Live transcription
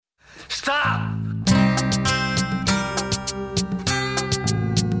Stop!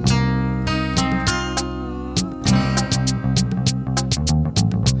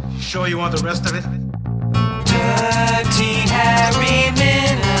 Sure you want the rest of it? Dirty Harry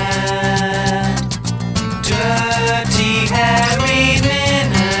Minute. Dirty Harry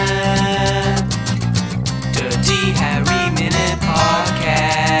Minute. Dirty Harry Minute Podcast.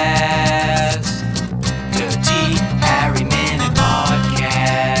 Dirty Harry Minute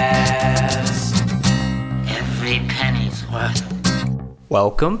Podcast. Every penny's worth.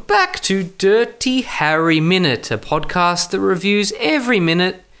 Welcome back to Dirty Harry Minute, a podcast that reviews every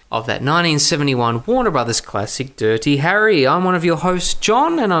minute of that 1971 Warner Brothers classic, Dirty Harry. I'm one of your hosts,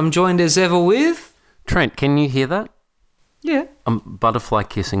 John, and I'm joined as ever with... Trent, can you hear that? Yeah. I'm butterfly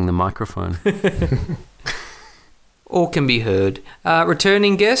kissing the microphone. All can be heard.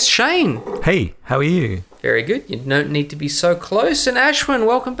 Returning guest, Shane. Hey, how are you? Very good. You don't need to be so close. And Ashwin,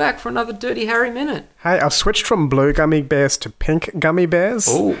 welcome back for another Dirty Harry Minute. Hey, I've switched from blue gummy bears to pink gummy bears.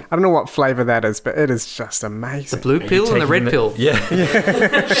 Ooh. I don't know what flavour that is, but it is just amazing. The blue pill and the red pill. Yeah.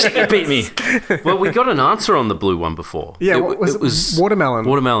 You beat me. Well, we got an answer on the blue one before. Yeah, what was it? Watermelon.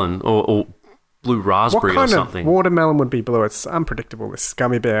 Watermelon or blue raspberry what kind or something. of watermelon would be blue? It's unpredictable, this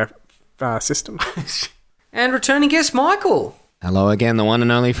gummy bear system. And returning guest, Michael. Hello again, the one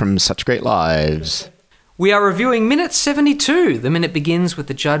and only from Such Great Lives. We are reviewing minute 72. The minute begins with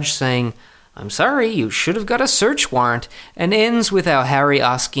the judge saying, "I'm sorry, you should have got a search warrant," and ends with our Harry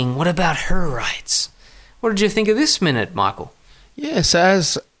asking, "What about her rights?" What did you think of this minute, Michael? Yes,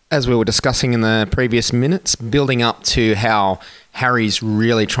 as we were discussing in the previous minutes, building up to how Harry's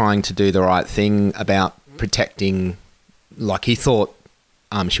really trying to do the right thing about protecting, like he thought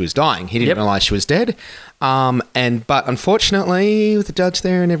she was dying. He didn't realise she was dead. But unfortunately, with the judge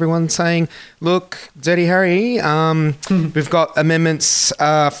there and everyone saying, "Look, Dirty Harry, we've got amendments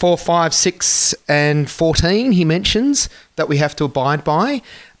 4, 5, 6 and 14, he mentions, that we have to abide by.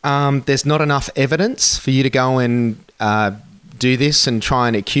 There's not enough evidence for you to go and do this and try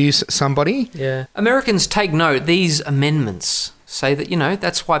and accuse somebody." Yeah. Americans take note, these amendments say that,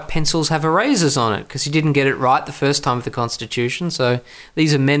 that's why pencils have erasers on it, because you didn't get it right the first time with the Constitution. So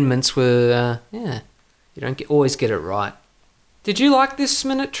these amendments were, you don't always get it right. Did you like this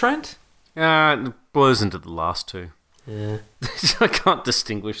minute, Trent? It blows into the last two. Yeah. I can't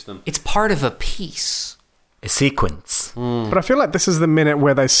distinguish them. It's part of a piece. A sequence. But I feel like this is the minute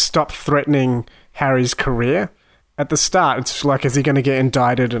where they stop threatening Harry's career. At the start, it's like, is he going to get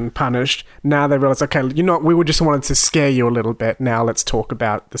indicted and punished? Now they realise, okay, we just wanted to scare you a little bit. Now let's talk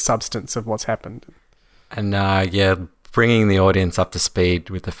about the substance of what's happened. And bringing the audience up to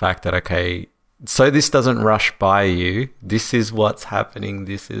speed with the fact that, okay, so this doesn't rush by you. This is what's happening.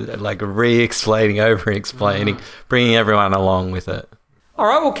 This is like re-explaining, over-explaining, bringing everyone along with it. All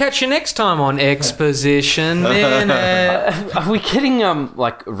right, we'll catch you next time on Exposition Minute. Are we getting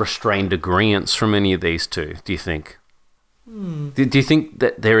restrained agreements from any of these two, do you think? Do you think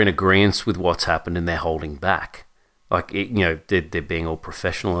that they're in agreement with what's happened and they're holding back? They're being all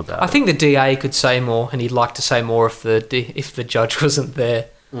professional about it? I think the DA could say more, and he'd like to say more if the judge wasn't there.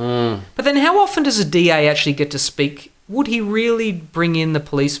 But then how often does a DA actually get to speak? Would he really bring in the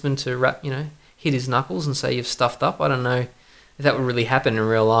policeman to hit his knuckles and say you've stuffed up? I don't know if that would really happen in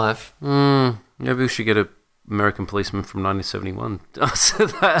real life. Maybe we should get an American policeman from 1971.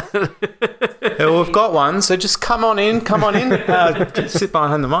 We've got one, so just come on in. Just sit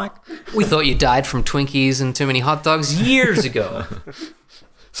behind the mic. We thought you died from Twinkies and too many hot dogs years ago.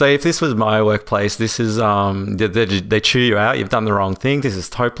 So if this was my workplace, this is, they chew you out. You've done the wrong thing. This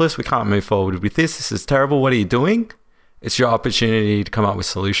is hopeless. We can't move forward with this. This is terrible. What are you doing? It's your opportunity to come up with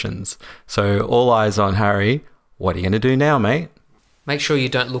solutions. So all eyes on Harry. What are you going to do now, mate? Make sure you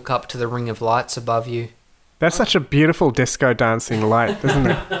don't look up to the ring of lights above you. That's such a beautiful disco dancing light, isn't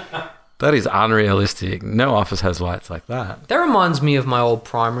it? That is unrealistic. No office has lights like that. That reminds me of my old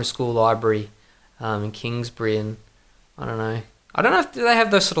primary school library in Kingsbury, and I don't know if they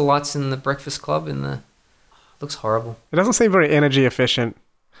have those sort of lights in the breakfast club. Looks horrible. It doesn't seem very energy efficient.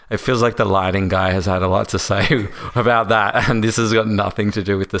 It feels like the lighting guy has had a lot to say about that, and this has got nothing to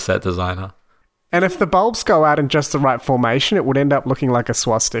do with the set designer. And if the bulbs go out in just the right formation, it would end up looking like a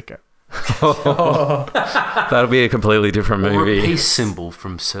swastika. That'll be a completely different movie. Or a peace symbol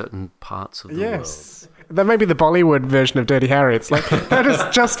from certain parts of the world. That may be the Bollywood version of Dirty Harry. It's like, that is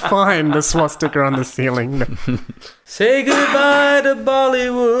just fine, the swastika on the ceiling. Say goodbye to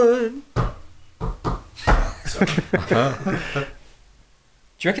Bollywood.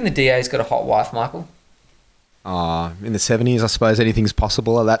 Do you reckon the DA's got a hot wife, Michael? In the 70s, I suppose anything's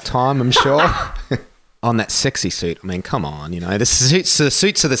possible at that time, I'm sure. on that sexy suit. I mean, come on, the suits of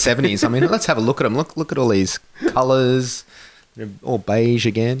the 70s. I mean, let's have a look at them. Look at all these colours. They're all beige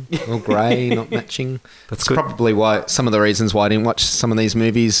again, all grey, not matching. That's good. Probably why some of the reasons why I didn't watch some of these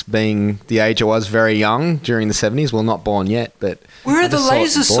movies, being the age I was very young during the 70s. Well, not born yet, but Where I are the just saw it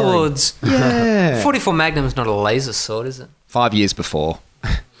laser boring. swords? Yeah, 44 Magnum's not a laser sword, is it? 5 years before.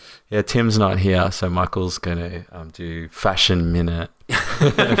 Yeah, Tim's not here, so Michael's going to do Fashion Minute.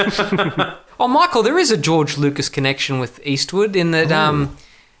 Oh, Michael, there is a George Lucas connection with Eastwood in that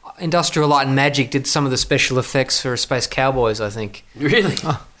Industrial Light and Magic did some of the special effects for Space Cowboys, I think. Really?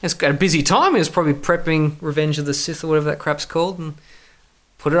 It's got a busy time. He was probably prepping Revenge of the Sith or whatever that crap's called and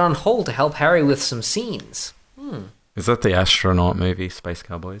put it on hold to help Harry with some scenes. Is that the astronaut movie, Space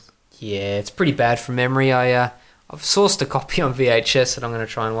Cowboys? Yeah, it's pretty bad from memory. I've sourced a copy on VHS that I'm going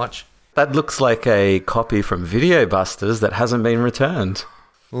to try and watch. That looks like a copy from Video Busters that hasn't been returned.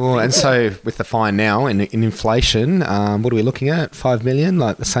 Oh, and so with the fine now in inflation, what are we looking at? 5 million,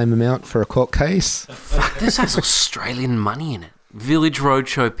 like the same amount for a court case? Fuck, this has Australian money in it. Village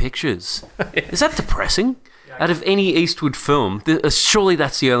Roadshow Pictures. Is that depressing? Out of any Eastwood film, surely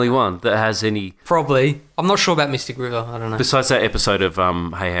that's the only one that has any... Probably. I'm not sure about Mystic River. I don't know. Besides that episode of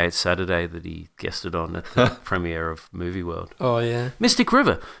Hey Hey It's Saturday that he guested on at the premiere of Movie World. Oh, yeah. Mystic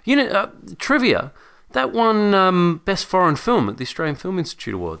River. Trivia... That won Best Foreign Film at the Australian Film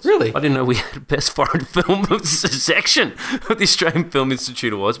Institute Awards. Really? I didn't know we had a Best Foreign Film section of the Australian Film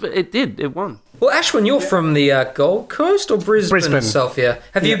Institute Awards, but it did. It won. Well, Ashwin, you're from the Gold Coast or Brisbane Brisbane. itself, yeah?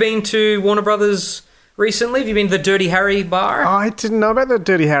 Have you been to Warner Brothers recently? Have you been to the Dirty Harry bar? I didn't know about the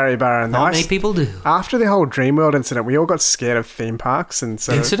Dirty Harry bar. And Not many people do. After the whole Dreamworld incident, we all got scared of theme parks. And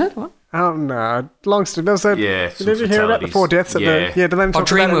so, Incident? What? Oh, no. Long story. There was a, Yeah, some did you hear about the fatalities. 4 deaths at Yeah. the... Yeah, did they talk about it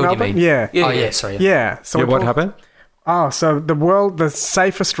Dreamworld, in you Melbourne? mean? Yeah. Yeah. Oh, yeah, sorry. Yeah. So Yeah, we what talk- happened? Oh, so the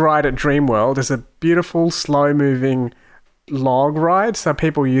safest ride at Dreamworld is a beautiful, slow-moving log ride. So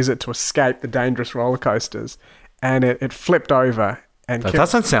people use it to escape the dangerous roller coasters. And it flipped over and That killed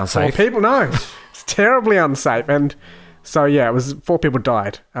doesn't sound 4 safe. people. No, it's terribly unsafe. And so, yeah, it was 4 people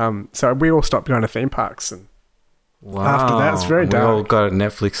died. So we all stopped going to theme parks. And Wow. After that, it's very We all dark. got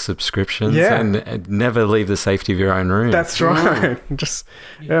Netflix subscriptions Yeah. and never leave the safety of your own room. that's right. Just,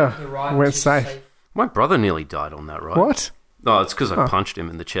 we're safe. My brother nearly died on that ride. What? No, it's because I punched him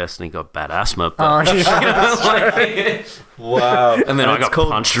in the chest and he got bad asthma. But, Oh, yeah. Wow. and then I It's got called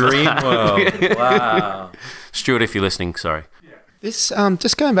punched. Dreamworld. Wow. Stuart, if you're listening, sorry. This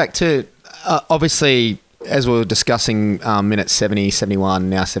just going back to obviously as we were discussing minutes 70, 71,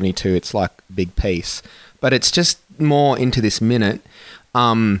 now 72, it's like a big piece, but it's just more into this minute.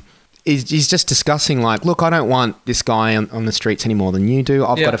 He's just discussing like, look, I don't want this guy on the streets any more than you do.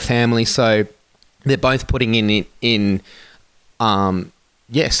 I've got a family, so they're both putting in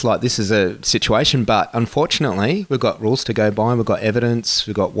yes, like this is a situation, but unfortunately we've got rules to go by. We've got evidence,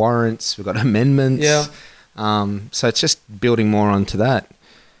 we've got warrants, we've got amendments. Yeah. So it's just building more onto that.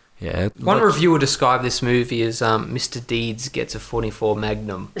 Yeah. One reviewer described this movie as Mr. Deeds gets a 44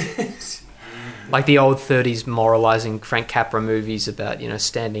 Magnum. Like the old 30s moralizing Frank Capra movies about,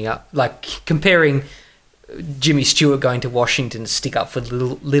 standing up, like comparing Jimmy Stewart going to Washington to stick up for the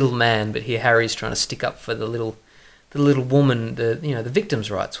little man, but here Harry's trying to stick up for the little woman, the victims'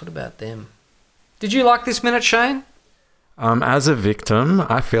 rights. What about them? Did you like this minute, Shane? As a victim,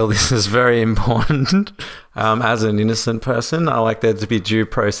 I feel this is very important. As an innocent person, I like there to be due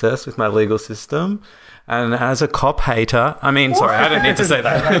process with my legal system. And as a cop hater, I don't need to say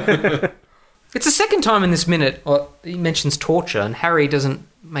that. It's the second time in this minute he mentions torture, and Harry doesn't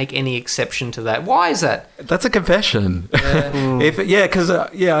make any exception to that. Why is that? That's a confession. Because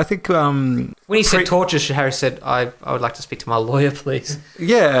I think When he said torture, Harry said, I would like to speak to my lawyer, please.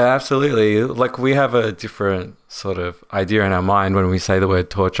 yeah, absolutely. Like we have a different sort of idea in our mind when we say the word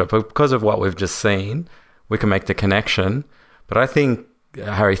torture, but because of what we've just seen, we can make the connection. But I think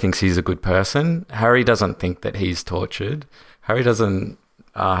Harry thinks he's a good person. Harry doesn't think that he's tortured. Harry doesn't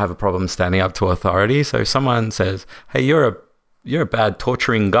have a problem standing up to authority. So if someone says, "Hey, you're a bad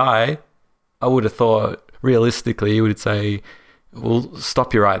torturing guy," I would have thought realistically you would say, "Well,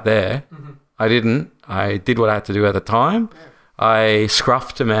 stop you right there." Mm-hmm. I didn't. I did what I had to do at the time. Yeah. I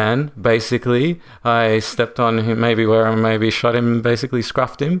scruffed a man, basically. I stepped on him, maybe shot him, basically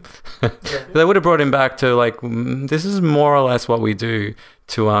scruffed him. They would have brought him back to this is more or less what we do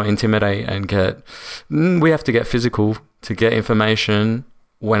to intimidate and we have to get physical to get information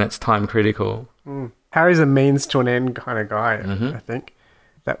when it's time critical. Harry's a means to an end kind of guy, I think.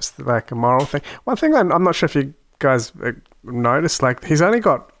 That's like a moral thing. One thing I'm not sure if you guys noticed, like, he's only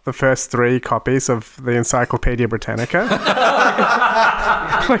got the first 3 copies of the Encyclopedia Britannica.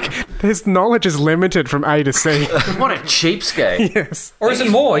 Like, his knowledge is limited from A to C. What a cheapskate. Yes. Or is it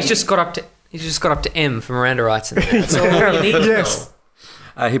more? He's just got up to M for Miranda rights. That's all you need to Yes.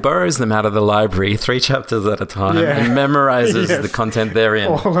 He borrows them out of the library 3 chapters at a time and memorizes Yes. the content therein.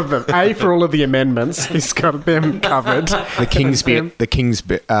 All of them. A for all of the amendments. He's got them covered. The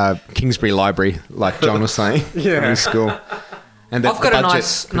Kingsbury Library, like John was saying. Yeah. In school. And I've got a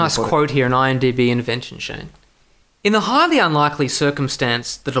budget nice couldn't quote here, an IMDb invention, Shane. In the highly unlikely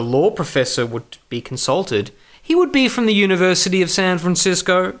circumstance that a law professor would be consulted, he would be from the University of San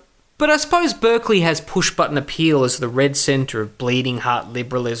Francisco. But I suppose Berkeley has push-button appeal as the red centre of bleeding heart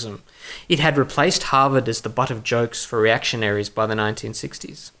liberalism. It had replaced Harvard as the butt of jokes for reactionaries by the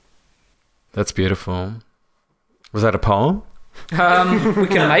 1960s. That's beautiful. Was that a poem? We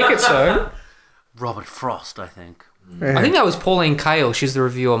can make it so. Robert Frost, I think. I think that was Pauline Kael. She's the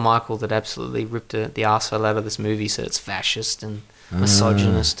reviewer, Michael, that absolutely ripped the arsehole out of this movie, said it's fascist and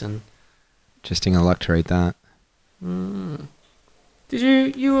misogynist and... Interesting, I like to read that.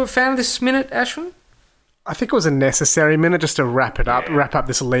 Did you were a fan of this minute, Ashwin? I think it was a necessary minute just to wrap up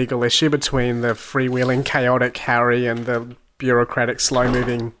this legal issue between the freewheeling, chaotic Harry and the bureaucratic,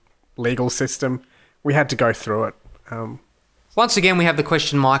 slow-moving legal system. We had to go through it. Once again, we have the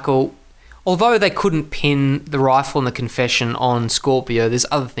question, Michael. Although they couldn't pin the rifle and the confession on Scorpio, there's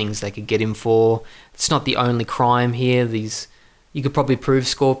other things they could get him for. It's not the only crime here. You could probably prove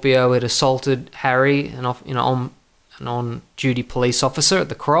Scorpio had assaulted Harry, an on-duty police officer at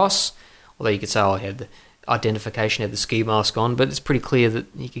the Cross. Although you could say, oh, he had the identification, he had the ski mask on, but it's pretty clear that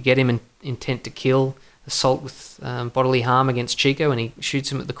you could get him in intent to kill, assault with bodily harm against Chico, and he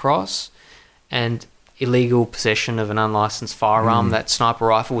shoots him at the Cross, and illegal possession of an unlicensed firearm, that sniper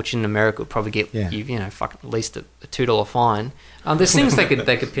rifle, which in America would probably get at least a $2 fine. There's things they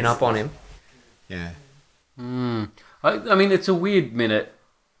could pin up on him. Yeah. I mean, it's a weird minute.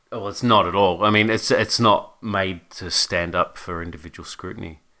 Well, it's not at all. I mean, it's not made to stand up for individual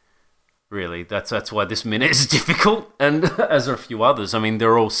scrutiny. Really, that's why this minute is difficult, and as are a few others. I mean,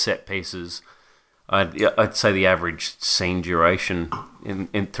 they're all set pieces. I'd say the average scene duration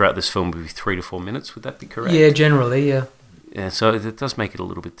in throughout this film would be 3 to 4 minutes. Would that be correct? Yeah, generally, yeah. Yeah, so it does make it a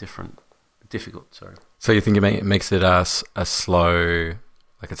little bit difficult. Sorry. So you think it makes it a slow,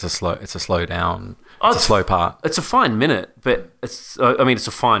 like it's a slow down, it's a slow part. It's a fine minute, but it's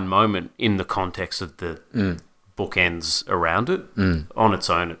a fine moment in the context of the bookends around it. On its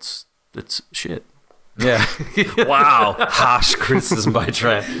own, it's shit. Yeah. Wow. Harsh criticism by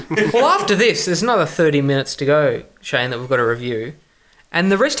Trent. Well, after this, there's another 30 minutes to go, Shane, that we've got to review.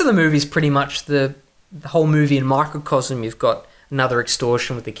 And the rest of the movie is pretty much the whole movie in microcosm. You've got another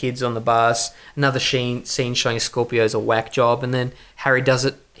extortion with the kids on the bus, another scene showing Scorpio's a whack job, and then Harry does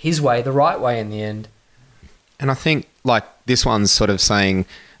it his way, the right way in the end. And I think, like, this one's sort of saying,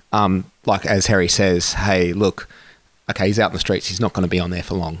 like, as Harry says, hey, look, okay, he's out in the streets, he's not going to be on there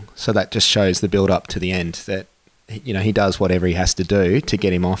for long. So that just shows the build-up to the end, that, you know, he does whatever he has to do to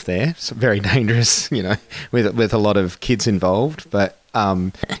get him off there. It's very dangerous, you know, with a lot of kids involved. But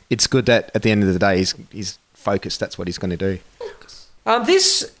it's good that at the end of the day, he's focused. That's what he's going to do.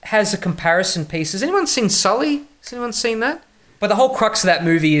 This has a comparison piece. Has anyone seen Sully? Has anyone seen that? But the whole crux of that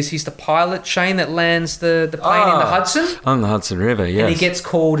movie is he's the pilot, Shane, that lands the plane in the Hudson. On the Hudson River, yes. And he gets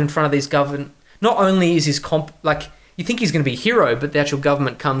called in front of these government... Not only is his... you think he's going to be a hero, but the actual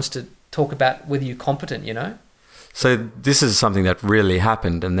government comes to talk about whether you're competent, you know? So this is something that really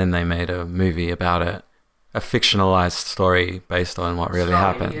happened, and then they made a movie about it. A fictionalized story based on what really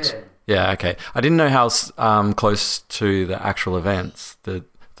happened. Yeah, okay. I didn't know how close to the actual events the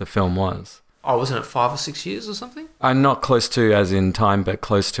film was. Oh, wasn't it 5 or 6 years or something? Not close to as in time, but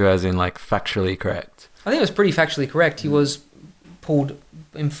close to as in, like, factually correct. I think it was pretty factually correct. He was pulled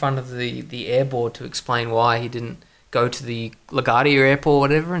in front of the air board to explain why he didn't go to the LaGuardia airport or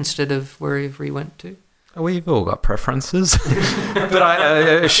whatever instead of wherever he went to. We've all got preferences. But I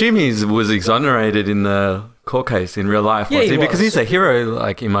assume he was exonerated in the court case in real life. Yeah, he was. Because he's a hero,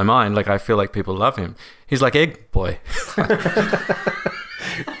 like, in my mind. Like, I feel like people love him. He's like Egg Boy.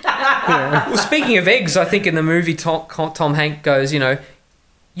 Well, speaking of eggs, I think in the movie Tom Hanks goes, you know,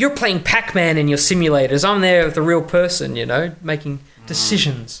 you're playing Pac-Man in your simulators. I'm there with a real person, you know, making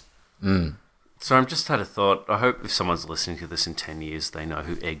decisions. So I've just had a thought. I hope if someone's listening to this in 10 years, they know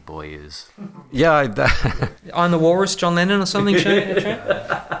who Egg Boy is. Yeah. I'm the Walrus, John Lennon or something, Shane?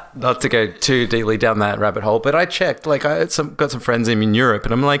 Not to go too deeply down that rabbit hole, but I checked. Like, I got some friends in Europe,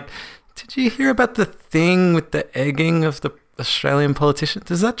 and I'm like, did you hear about the thing with the egging of the Australian politician?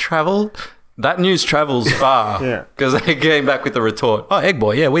 Does that travel That news travels far. Yeah. Because they came back with the retort, oh, Egg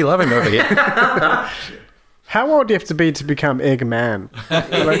Boy, yeah, we love him over here. How old do you have to be to become Eggman?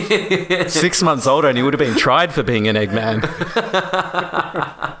 6 months older and he would have been tried for being an Eggman.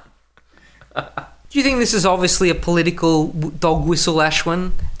 Do you think this is obviously a political dog whistle,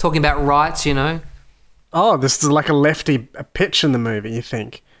 Ashwin? Talking about rights, you know? Oh, this is like a lefty pitch in the movie, you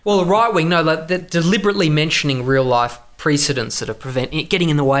think? Well, the right wing, no, like they're deliberately mentioning real life precedents that are getting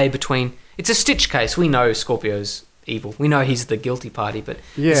in the way between. It's a Stitch case. We know Scorpio's evil. We know he's the guilty party, but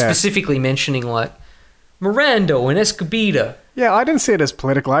Yeah. specifically mentioning like Miranda and Escobedo. Yeah, I didn't see it as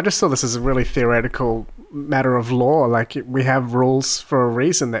political. I just saw this as a really theoretical matter of law. Like, we have rules for a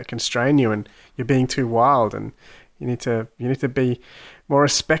reason that constrain you, and you're being too wild, and you need to be more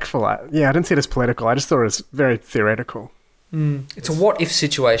respectful. I didn't see it as political. I just thought it was very theoretical. It's a what if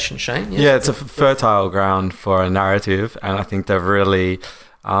situation, Shane. Yeah, it's a fertile ground for a narrative, and I think they've really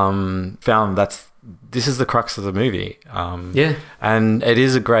found this is the crux of the movie. Yeah. And it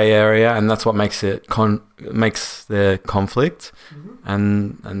is a grey area, and that's what makes it makes the conflict,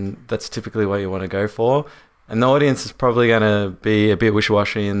 and that's typically what you want to go for. And the audience is probably going to be a bit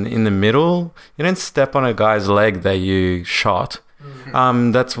wishy-washy in the middle. You don't step on a guy's leg that you shot.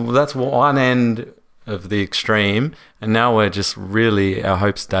 That's one end of the extreme, and now we're just really our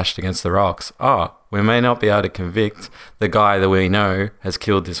hopes dashed against the rocks. We may not be able to convict the guy that we know has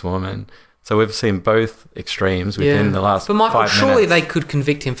killed this woman. So we've seen both extremes within the last 5 minutes. But Michael, surely they could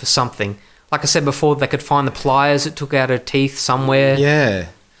convict him for something. Like I said before, they could find the pliers that took out her teeth somewhere. Yeah.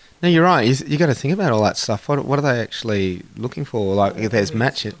 No, you're right. You got to think about all that stuff. What are they actually looking for? Like, if there's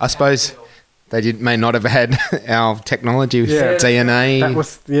matches, I suppose they may not have had our technology with DNA.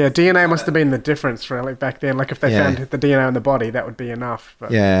 DNA must have been the difference really back then. Like, if they found the DNA in the body, that would be enough.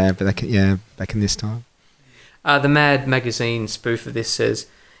 But. Yeah, but back in this time. The Mad magazine spoof of this says,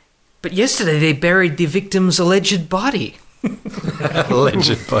 but yesterday they buried the victim's alleged body.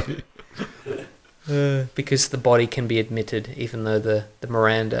 Alleged body. Because the body can be admitted, even though the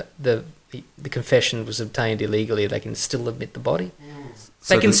Miranda, the confession was obtained illegally, they can still admit the body.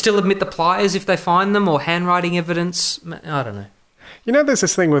 They can still admit the pliers if they find them, or handwriting evidence. I don't know. You know, there's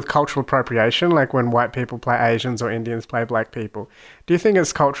this thing with cultural appropriation, like when white people play Asians or Indians play black people. Do you think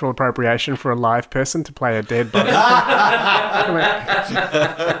it's cultural appropriation for a live person to play a dead body?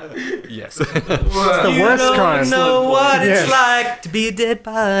 Yes. It's the worst kind. You don't know what it's like to be a dead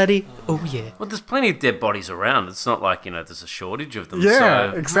body. Oh, yeah. Well, there's plenty of dead bodies around. It's not like, there's a shortage of them.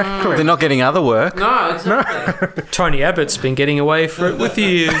 Yeah, so. exactly. They're not getting other work. No, exactly. Tony Abbott's been getting away with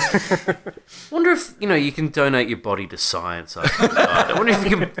years. Wonder if, you can donate your body to science after you die. I wonder if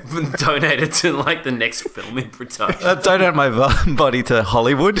you can donate it to, the next film in production. Donate my body to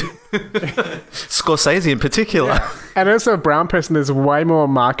Hollywood. Scorsese in particular. Yeah. And as a brown person, there's way more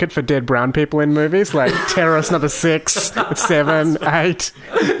market for dead brown people in movies, like Terrorist Number 6, 7, 8.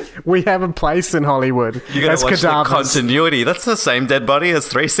 We have a place in Hollywood. You got as to watch cadavers. the continuity. That's the same dead body as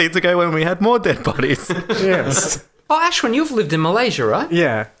 3 scenes ago when we had more dead bodies. Yes. Oh, Ashwin, you've lived in Malaysia, right?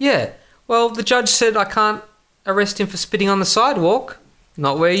 Yeah. Yeah. Well, the judge said I can't arrest him for spitting on the sidewalk.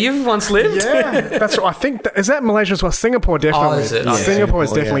 Not where you've once lived. Yeah, that's right. I think is that Malaysia as well? Singapore definitely. Oh, is it? Yeah. Singapore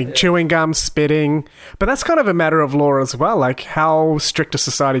is definitely chewing gum, spitting, but that's kind of a matter of law as well. Like, how strict a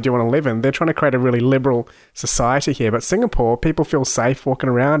society do you want to live in? They're trying to create a really liberal society here, but Singapore, people feel safe walking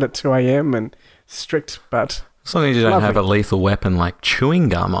around at 2 a.m. and strict, but As long as you don't have a lethal weapon like chewing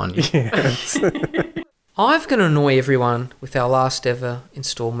gum on you. yes. I'm going to annoy everyone with our last ever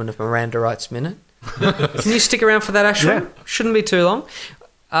instalment of Miranda Rights Minute. Can you stick around for that, Ashwin? Yeah. Shouldn't be too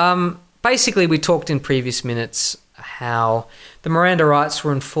long. Basically, we talked in previous minutes how the Miranda rights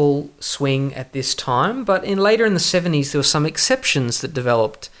were in full swing at this time, but later in the 70s, there were some exceptions that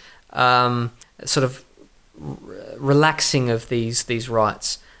developed, sort of relaxing of these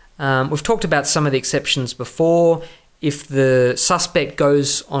rights. We've talked about some of the exceptions before. If the suspect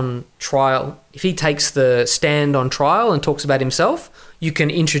goes on trial, if he takes the stand on trial and talks about himself, you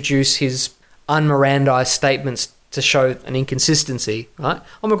can introduce his un-Mirandized statements to show an inconsistency, right?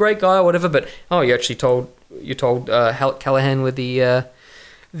 I'm a great guy or whatever, but you told Callahan where the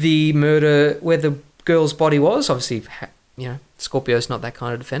murder, where the girl's body was. Obviously, Scorpio's not that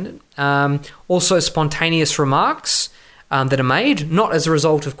kind of defendant. Also, spontaneous remarks that are made, not as a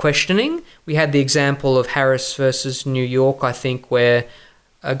result of questioning. We had the example of Harris versus New York, I think, where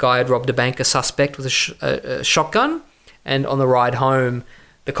a guy had robbed a bank, a suspect with a shotgun, and on the ride home,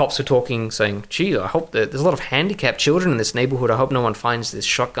 the cops were talking, saying, gee, I hope that there's a lot of handicapped children in this neighborhood. I hope no one finds this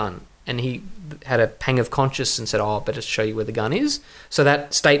shotgun. and he had a pang of conscience and said, "Oh, I better show you where the gun is." So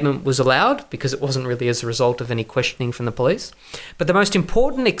that statement was allowed because it wasn't really as a result of any questioning from the police. But the most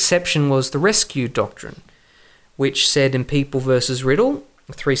important exception was the rescue doctrine, which said in People versus Riddle,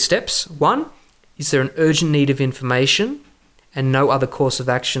 3 steps. 1, is there an urgent need of information and no other course of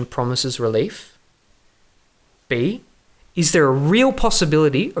action promises relief? B, is there a real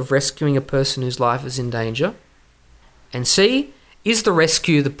possibility of rescuing a person whose life is in danger? And C, is the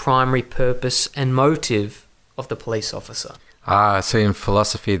rescue the primary purpose and motive of the police officer? So in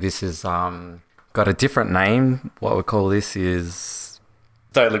philosophy, this is got a different name. What we call this is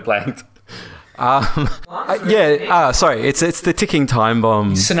totally blanked. Sorry, it's the ticking time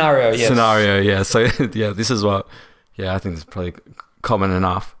bomb Scenario, yes. Scenario, yeah. So yeah, this is what. Yeah, I think it's probably common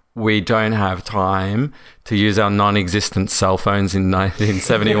enough. We don't have time to use our non-existent cell phones in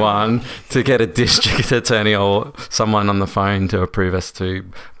 1971 to get a district attorney or someone on the phone to approve us to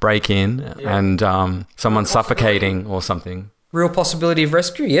break in and someone suffocating or something. Real possibility of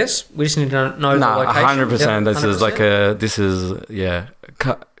rescue, yes. We just need to know the location. 100%. Yep, 100%. This is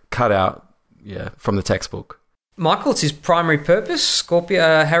cut out, from the textbook. Michael, it's his primary purpose.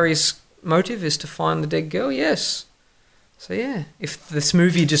 Harry's motive is to find the dead girl, yes. So yeah, if this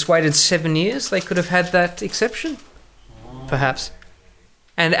movie just waited 7 years, they could have had that exception, perhaps.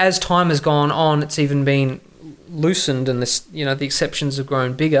 And as time has gone on, it's even been loosened, and the exceptions have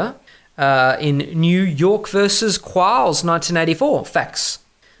grown bigger. In New York versus Quarles, 1984, facts.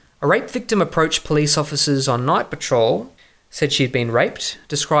 A rape victim approached police officers on night patrol, said she'd been raped,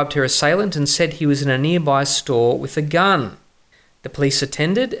 described her assailant, and said he was in a nearby store with a gun. The police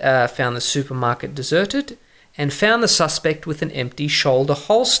attended, found the supermarket deserted, and found the suspect with an empty shoulder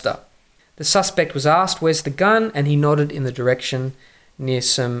holster. The suspect was asked, "Where's the gun?" and he nodded in the direction near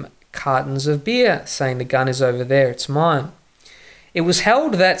some cartons of beer, saying, "The gun is over there, it's mine." It was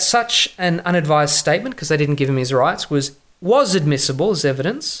held that such an unadvised statement, because they didn't give him his rights, was admissible as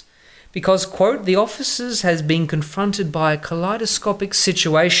evidence because, quote, "the officers has been confronted by a kaleidoscopic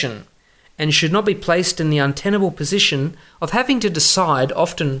situation and should not be placed in the untenable position of having to decide,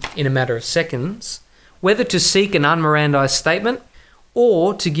 often in a matter of seconds, whether to seek an un-Mirandized statement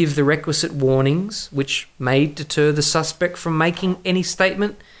or to give the requisite warnings which may deter the suspect from making any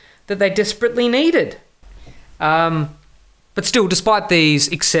statement that they desperately needed." But still, despite these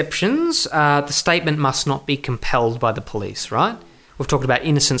exceptions, the statement must not be compelled by the police, right? We've talked about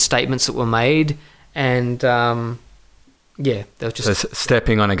innocent statements that were made, and they were just... So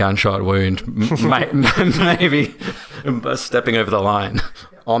stepping on a gunshot wound, maybe stepping over the line,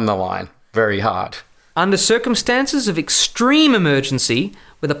 on the line, very hard. Under circumstances of extreme emergency,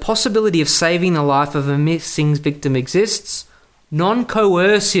 where the possibility of saving the life of a missing victim exists,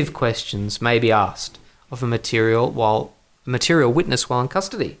 non-coercive questions may be asked of a material witness while in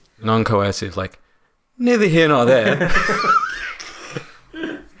custody. Non-coercive, like, neither here nor there.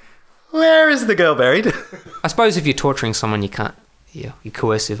 Where is the girl buried? I suppose if you're torturing someone, you can't... Yeah, you're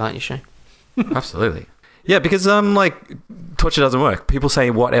coercive, aren't you, Shane? Absolutely. Yeah, because torture doesn't work. People say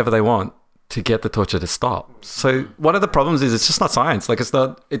whatever they want to get the torture to stop. So one of the problems is it's just not science.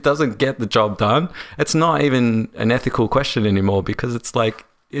 It doesn't get the job done. It's not even an ethical question anymore because it's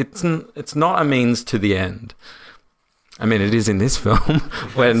not a means to the end. I mean, it is in this film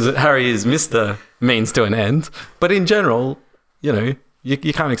when Harry is Mr. Means to an End. But in general,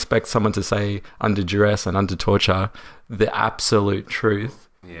 you can't expect someone to say under duress and under torture the absolute truth,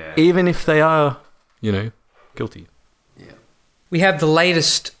 even if they are, guilty. Yeah. We have the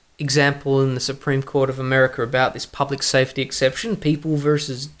latest example in the Supreme Court of America about this public safety exception, People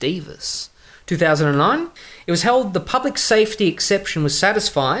versus Davis, 2009. It was held the public safety exception was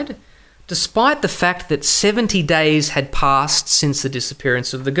satisfied despite the fact that 70 days had passed since the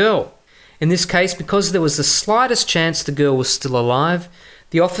disappearance of the girl. In this case, because there was the slightest chance the girl was still alive,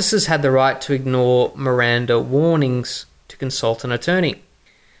 the officers had the right to ignore Miranda warnings to consult an attorney.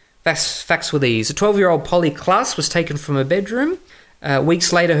 Facts were these. A 12-year-old Polly Klaas was taken from her bedroom.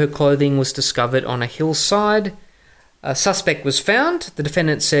 Weeks later, her clothing was discovered on a hillside. A suspect was found. The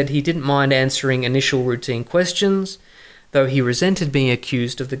defendant said he didn't mind answering initial routine questions, though he resented being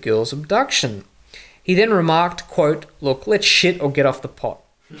accused of the girl's abduction. He then remarked, quote, "Look, let's shit or get off the pot."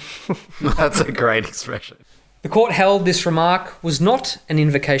 That's a great expression. The court held this remark was not an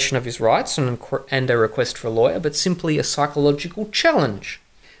invocation of his rights and a request for a lawyer, but simply a psychological challenge.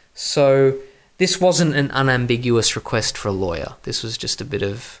 So this wasn't an unambiguous request for a lawyer. This was just a bit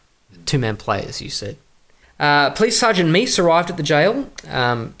of two-man play, as you said. Police Sergeant Meese arrived at the jail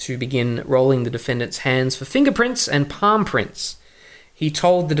to begin rolling the defendant's hands for fingerprints and palm prints. He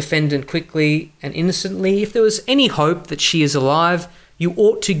told the defendant quickly and innocently, "If there was any hope that she is alive, You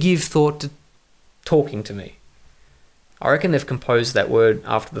ought to give thought to talking to me. I reckon they've composed that word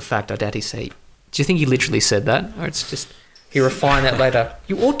after the fact. I doubt he said. Do you think he literally said that? Or it's just he refined that later?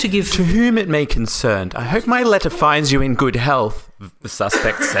 You ought to give... To whom it may concern, I hope my letter finds you in good health, the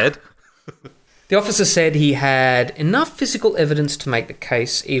suspect said. The officer said he had enough physical evidence to make the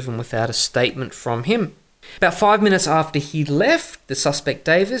case even without a statement from him. About 5 minutes after he left, the suspect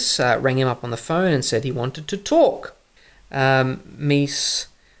Davis rang him up on the phone and said he wanted to talk. Meese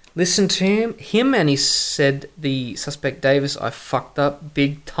listened to him and he said, the suspect Davis, I fucked up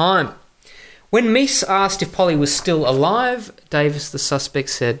big time. When Meese asked if Polly was still alive, Davis, the suspect,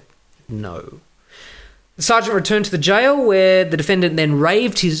 said no. The sergeant returned to the jail where the defendant then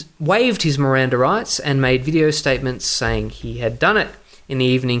waived his Miranda rights and made video statements saying he had done it. In the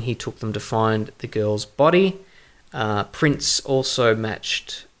evening, he took them to find the girl's body. Prints also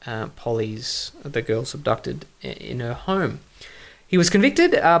matched the girl's abducted in her home. He was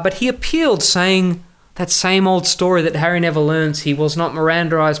convicted, but he appealed, saying that same old story that Harry never learns. He was not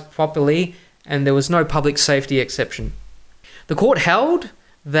Mirandaized properly, and there was no public safety exception. The court held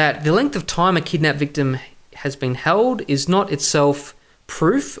that the length of time a kidnapped victim has been held is not itself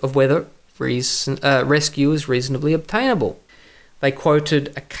proof of whether rescue is reasonably obtainable. They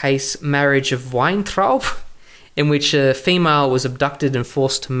quoted a case, Marriage of Weintraub, in which a female was abducted and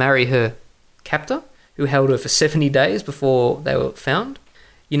forced to marry her captor, who held her for 70 days before they were found.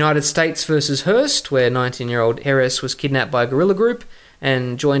 United States versus Hearst, where 19-year-old heiress was kidnapped by a guerrilla group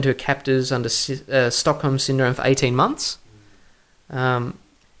and joined her captors under Stockholm Syndrome for 18 months.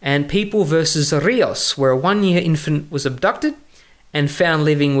 And People versus Rios, where a 1-year infant was abducted and found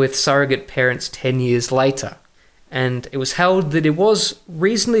living with surrogate parents 10 years later. And it was held that it was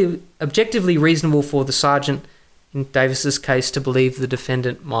objectively reasonable for the sergeant in Davis's case to believe the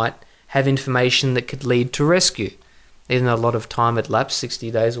defendant might have information that could lead to rescue. Even though a lot of time had lapsed, 60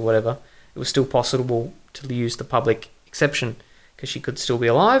 days or whatever, it was still possible to use the public exception because she could still be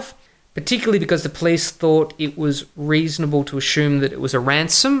alive, particularly because the police thought it was reasonable to assume that it was a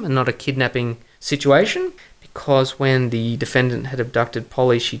ransom and not a kidnapping situation, because when the defendant had abducted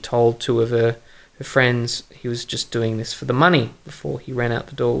Polly, she told two of her friends he was just doing this for the money before he ran out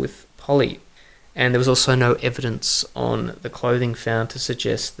the door with Polly. And there was also no evidence on the clothing found to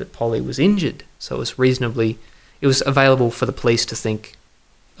suggest that Polly was injured, so it was available for the police to think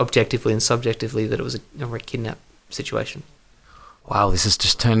objectively and subjectively that it was a kidnap situation. Wow, this has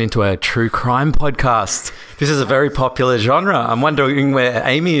just turned into a true crime podcast. This is a very popular genre. I'm wondering where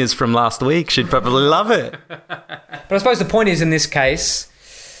Amy is from last week. She'd probably love it. But I suppose the point is, in this case,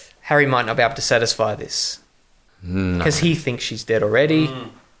 Harry might not be able to satisfy this because he thinks she's dead already.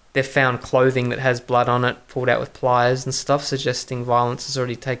 They've found clothing that has blood on it, pulled out with pliers and stuff, suggesting violence has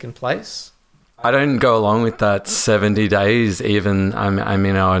already taken place. I don't go along with that 70 days even. I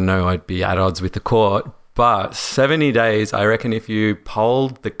mean, I know I'd be at odds with the court, but 70 days, I reckon if you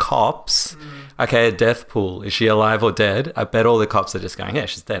polled the cops, okay, a death pool, is she alive or dead? I bet all the cops are just going, yeah,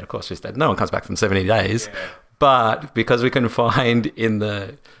 she's dead, of course she's dead. No one comes back from 70 days. Yeah. But because we can find in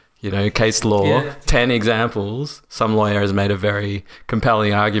the case law, 10 examples, some lawyer has made a very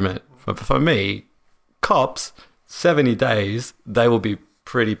compelling argument. For me, cops, 70 days, they will be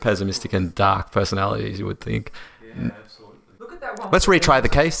pretty pessimistic and dark personalities, you would think. Yeah, absolutely. Look at that one. Let's retry the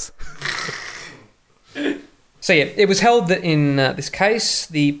case. So it was held that in this case,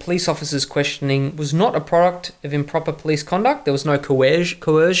 the police officer's questioning was not a product of improper police conduct. There was no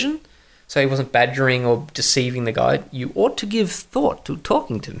coercion. So he wasn't badgering or deceiving the guy. You ought to give thought to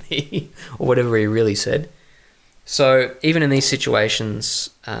talking to me, or whatever he really said. So even in these situations,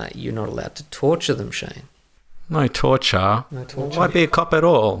 you're not allowed to torture them, Shane. No torture. No torture. Why be a cop at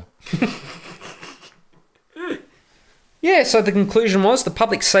all? Yeah, so the conclusion was the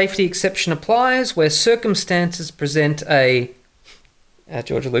public safety exception applies where circumstances present a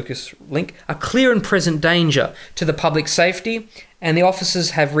George Lucas link, a clear and present danger to the public safety, and the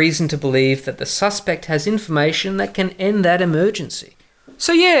officers have reason to believe that the suspect has information that can end that emergency.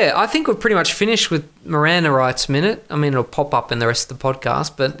 So yeah, I think we're pretty much finished with Miranda Rights Minute. I mean, it'll pop up in the rest of the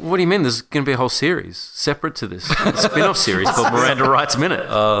podcast, but... What do you mean? There's going to be a whole series separate to this, a spin-off series called Miranda Rights Minute.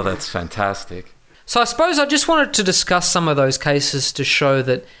 Oh, that's fantastic. So I suppose I just wanted to discuss some of those cases to show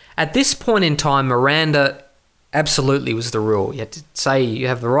that at this point in time, Miranda absolutely was the rule. You had to say you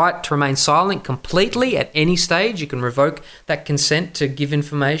have the right to remain silent completely at any stage. You can revoke that consent to give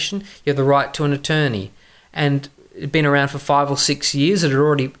information. You have the right to an attorney. And it had been around for 5 or 6 years. It had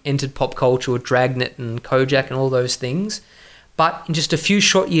already entered pop culture with Dragnet and Kojak and all those things. But in just a few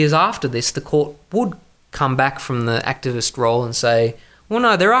short years after this, the court would come back from the activist role and say, well,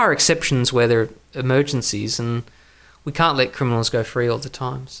 no, there are exceptions where there are emergencies, and we can't let criminals go free all the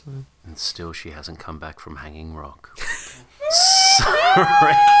time. So. And still she hasn't come back from Hanging Rock.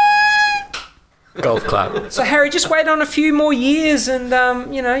 Sorry. Golf clap. So Harry, just wait on a few more years, and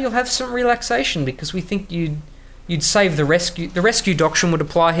you'll have some relaxation because we think you'd save the rescue. The rescue doctrine would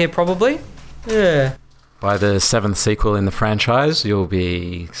apply here, probably. Yeah. By the 7th sequel in the franchise, you'll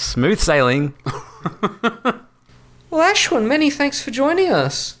be smooth sailing. Well, Ashwin, many thanks for joining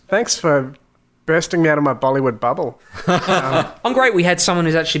us. Thanks for bursting me out of my Bollywood bubble. I'm great. We had someone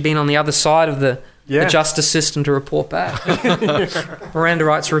who's actually been on the other side of the justice system to report back. Miranda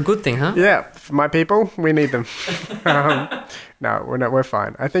rights are a good thing, huh? Yeah, for my people, we need them. No, we're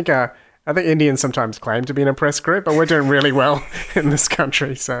fine. I think Indians sometimes claim to be an oppressed group, but we're doing really well in this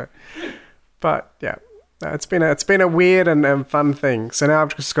country. So, but yeah, no, it's been a weird and fun thing. So now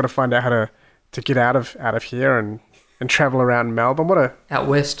I've just got to find out how to get out of here and travel around Melbourne. Out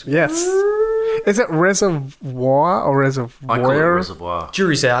west. Yes. Is it reservoir or reservoir? I call it reservoir.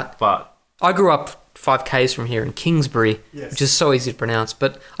 Jury's out. But I grew up 5 k's from here in Kingsbury, which is so easy to pronounce.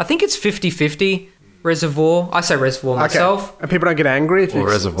 But I think it's 50-50 reservoir. I say reservoir myself. And people don't get angry if you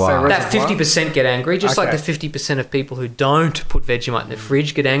reservoir. say That 50% get angry, just like the 50% of people who don't put Vegemite in the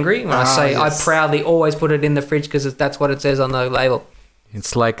fridge get angry when I say I proudly always put it in the fridge because that's what it says on the label.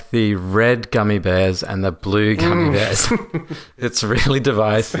 It's like the red gummy bears and the blue gummy bears. It's really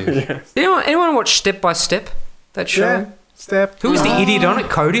divisive. Yes. Did anyone watch Step by Step? That show? Yeah. Step. Who was the idiot on it?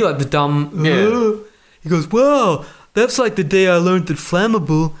 Cody, like the dumb. Yeah. He goes, "Wow, that's like the day I learned that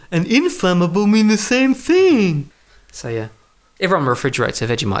flammable and inflammable mean the same thing." So yeah, everyone refrigerates a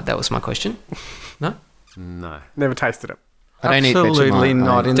Vegemite. That was my question. No. no. Never tasted it. I don't eat Absolutely Vegemite,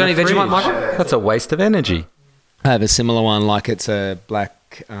 not in Don't the eat Vegemite, fridge. Michael? That's a waste of energy. I have a similar one, like it's a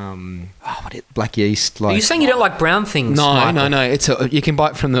black, black yeast. Like Are you saying you don't like brown things? no, Michael? no. It's you can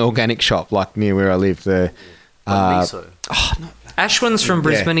buy it from the organic shop, like near where I live. The miso. Ashwin's from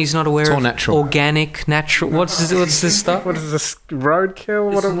Brisbane. He's not aware It's all of natural. organic, natural. What's this stuff? What is this?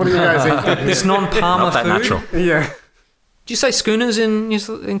 Roadkill? What are you guys eating? This non-Palmer Not that food. natural. Yeah. Do you say schooners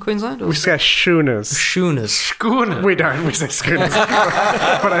in Queensland? Or We say schooners. schooners? We don't. We say schooners.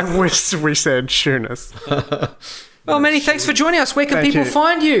 But I wish we said schooners. Well, many thanks for joining us. Where can Thank people you.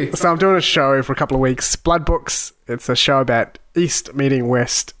 find you? So I'm doing a show for a couple of weeks. Blood Books. It's a show about East meeting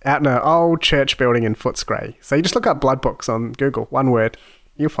West out in an old church building in Footscray. So you just look up Blood Books on Google. One word.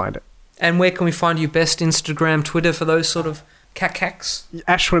 You'll find it. And where can we find you best? Instagram, Twitter for those sort of cacks?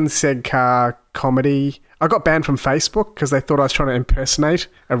 Ashwin Segkar comedy. I got banned from Facebook because they thought I was trying to impersonate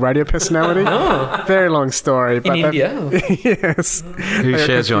a radio personality. Very long story. But India? Yes. Who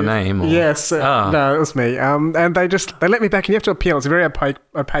shares your name? Or? Yes. No, it was me. And they let me back, and you have to appeal. It's a very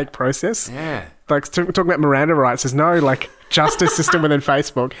opaque process. Yeah. Like talking about Miranda rights, there's no justice system within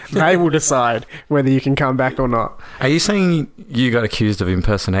Facebook. They will decide whether you can come back or not. Are you saying you got accused of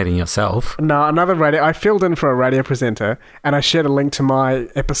impersonating yourself? No, I filled in for a radio presenter, and I shared a link to my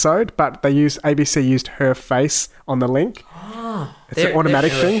episode, but ABC used her face on the link. It's an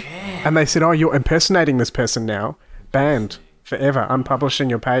automatic thing. And they said, "Oh, you're impersonating this person now. Banned forever. Unpublishing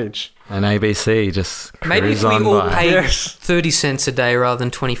your page." And ABC just Maybe if cruise we on all by. paid Yes. 30 cents a day rather than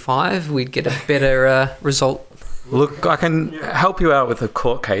 25, we'd get a better result. Look, I can help you out with a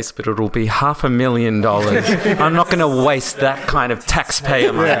court case, but it'll be $500,000. I'm not going to waste that kind of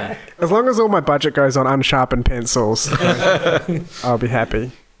taxpayer money. Yeah. As long as all my budget goes on unsharpened pencils, I'll be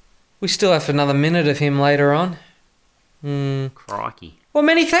happy. We still have another minute of him later on. Crikey. Well,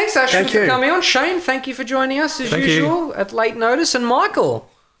 many thanks, Ashwin, Thank for you. coming on. Shane, thank you for joining us as Thank usual at late notice. And Michael.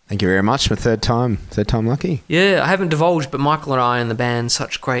 Thank you very much. My third time lucky. Yeah, I haven't divulged, but Michael and I in the band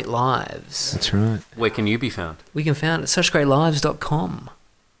Such Great Lives. That's right. Where can you be found? We can find it at suchgreatlives.com.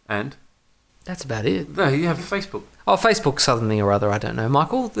 And? That's about it. No, you have Facebook. Oh, Facebook something or other, I don't know.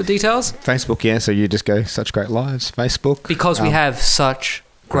 Michael, the details? Facebook, yeah. So you just go Such Great Lives, Facebook. Because we have such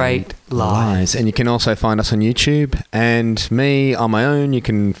great lives. And you can also find us on YouTube. And me on my own, you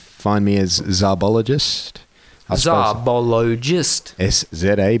can find me as Zarbologist. Zarbologist.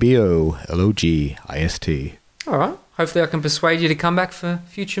 SZABOLOGIST. All right. Hopefully I can persuade you to come back for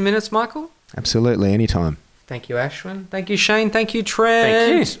future minutes, Michael. Absolutely, anytime. Thank you, Ashwin. Thank you, Shane. Thank you, Trent.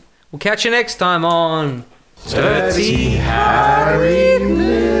 Thank you. We'll catch you next time on Dirty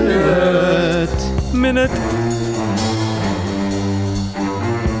Minute.